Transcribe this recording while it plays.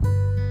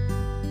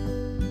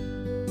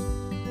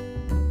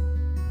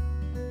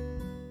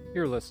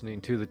You're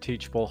listening to the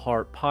Teachable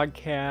Heart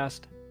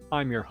podcast.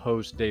 I'm your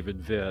host,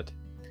 David Vitt,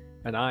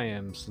 and I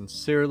am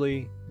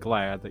sincerely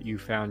glad that you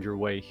found your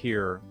way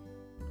here.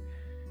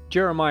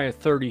 Jeremiah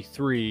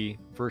 33,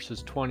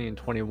 verses 20 and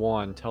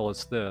 21 tell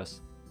us this.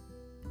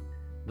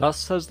 Thus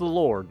says the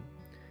Lord,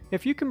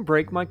 if you can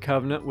break my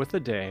covenant with the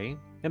day,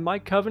 and my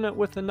covenant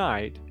with the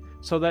night,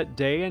 so that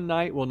day and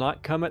night will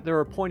not come at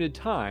their appointed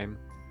time,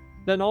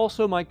 then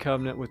also my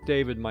covenant with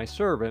David my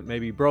servant may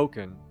be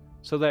broken,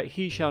 so that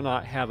he shall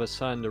not have a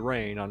son to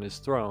reign on his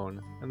throne.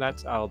 And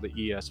that's out of the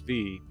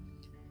ESV.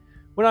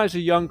 When I was a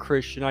young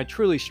Christian, I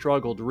truly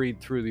struggled to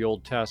read through the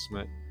Old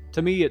Testament.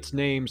 To me, its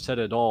name said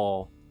it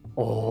all.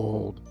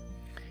 Old.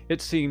 It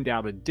seemed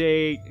out of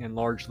date and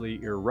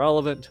largely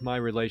irrelevant to my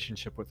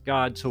relationship with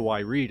God, so why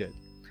read it?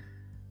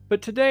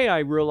 But today I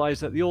realize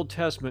that the Old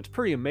Testament's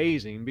pretty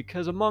amazing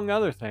because, among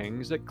other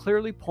things, it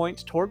clearly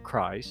points toward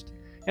Christ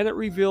and it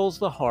reveals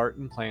the heart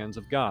and plans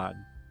of God.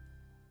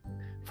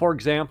 For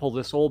example,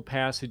 this old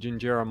passage in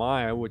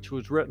Jeremiah, which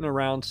was written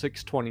around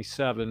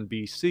 627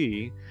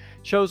 BC,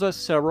 shows us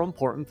several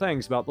important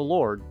things about the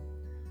Lord.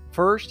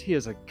 First, he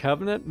is a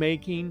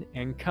covenant-making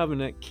and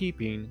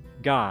covenant-keeping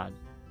God.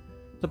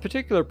 The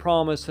particular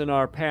promise in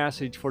our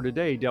passage for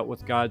today dealt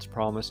with God's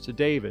promise to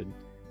David,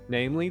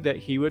 namely that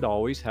he would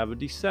always have a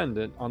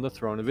descendant on the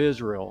throne of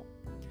Israel.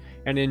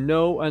 And in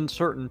no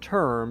uncertain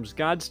terms,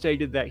 God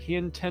stated that he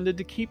intended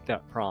to keep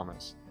that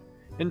promise.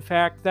 In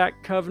fact,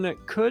 that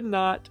covenant could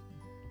not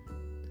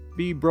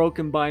be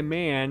broken by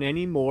man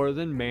any more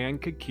than man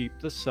could keep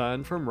the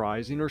sun from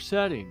rising or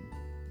setting.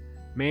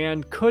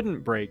 Man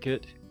couldn't break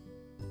it,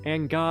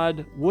 and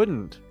God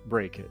wouldn't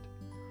break it.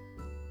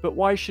 But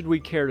why should we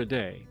care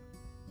today?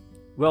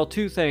 Well,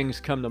 two things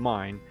come to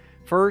mind.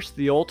 First,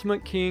 the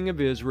ultimate king of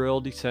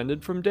Israel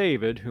descended from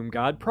David, whom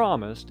God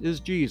promised, is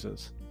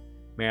Jesus.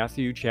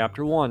 Matthew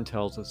chapter 1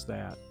 tells us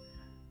that.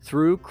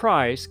 Through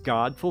Christ,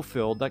 God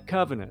fulfilled that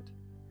covenant.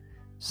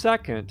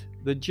 Second,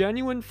 the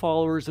genuine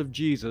followers of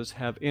Jesus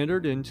have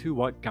entered into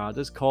what God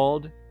has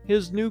called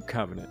his new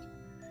covenant.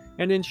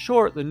 And in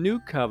short, the new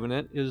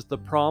covenant is the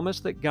promise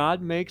that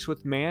God makes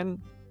with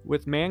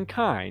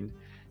mankind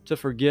to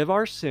forgive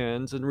our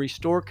sins and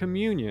restore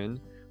communion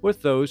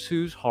with those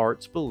whose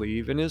hearts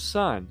believe in his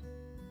Son.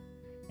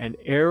 And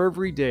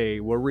every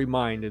day we're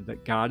reminded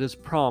that God has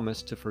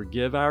promised to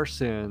forgive our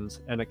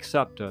sins and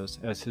accept us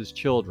as his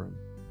children.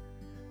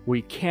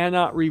 We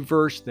cannot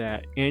reverse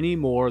that any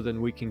more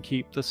than we can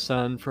keep the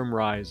sun from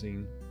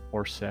rising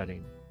or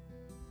setting.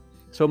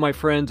 So, my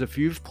friends, if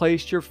you've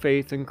placed your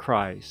faith in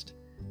Christ,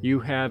 you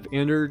have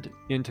entered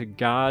into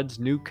God's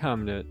new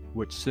covenant,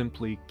 which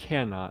simply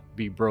cannot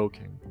be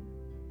broken.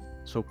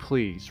 So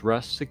please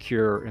rest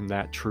secure in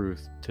that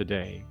truth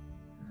today.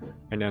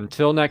 And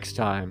until next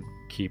time,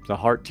 keep the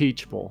heart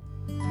teachable.